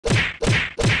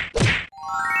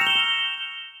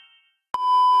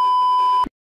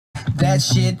that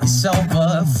shit is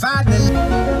over. Finally,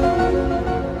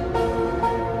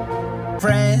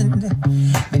 friend,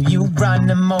 then you run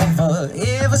them over.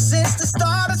 Ever since the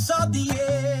start, I saw the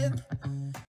end.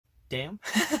 Damn.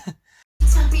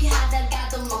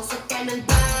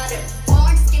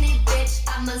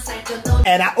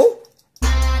 And I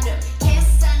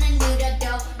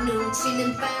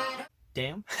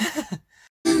Damn.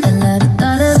 A lot of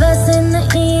thought of us in the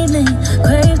evening,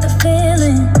 crave the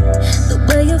feeling, the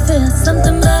way you feel,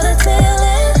 something about a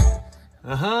feeling.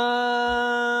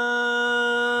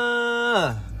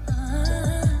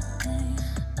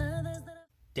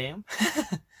 Damn.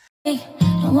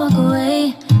 Don't walk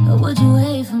away, or would you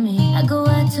wait for me? I go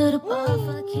out to the bar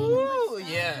for a king. Ooh,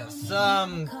 yes.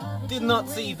 Did not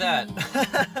see that.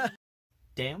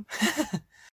 Damn.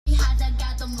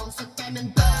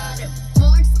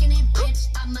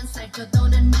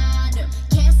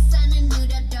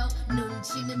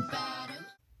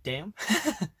 Damn.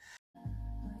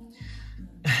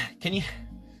 Can you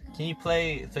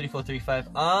play 3435?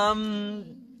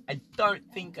 I don't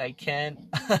think I can.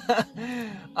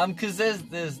 Cause there's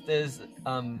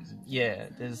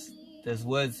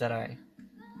words that I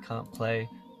can't play.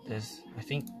 I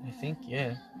think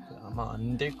yeah. 아마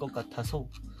안 될 것 같아서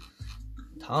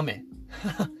다음에.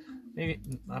 Maybe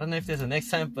I don't know if there's a next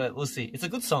time, but we'll see. It's a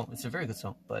good song. It's a very good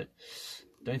song, but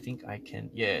don't think I can.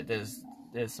 Yeah, there's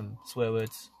some swear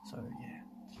words. So yeah,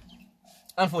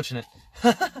 unfortunate.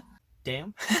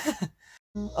 Damn.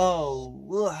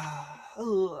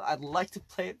 I'd like to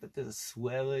play it, but there's a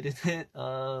swear word in it.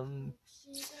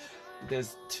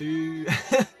 There's two.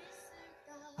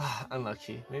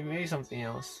 Unlucky. Maybe something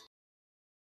else.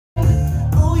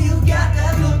 Oh, you got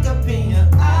that look up in your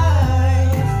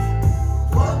eyes.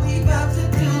 What we about to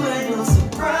do ain't no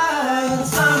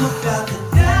surprise. I'm about to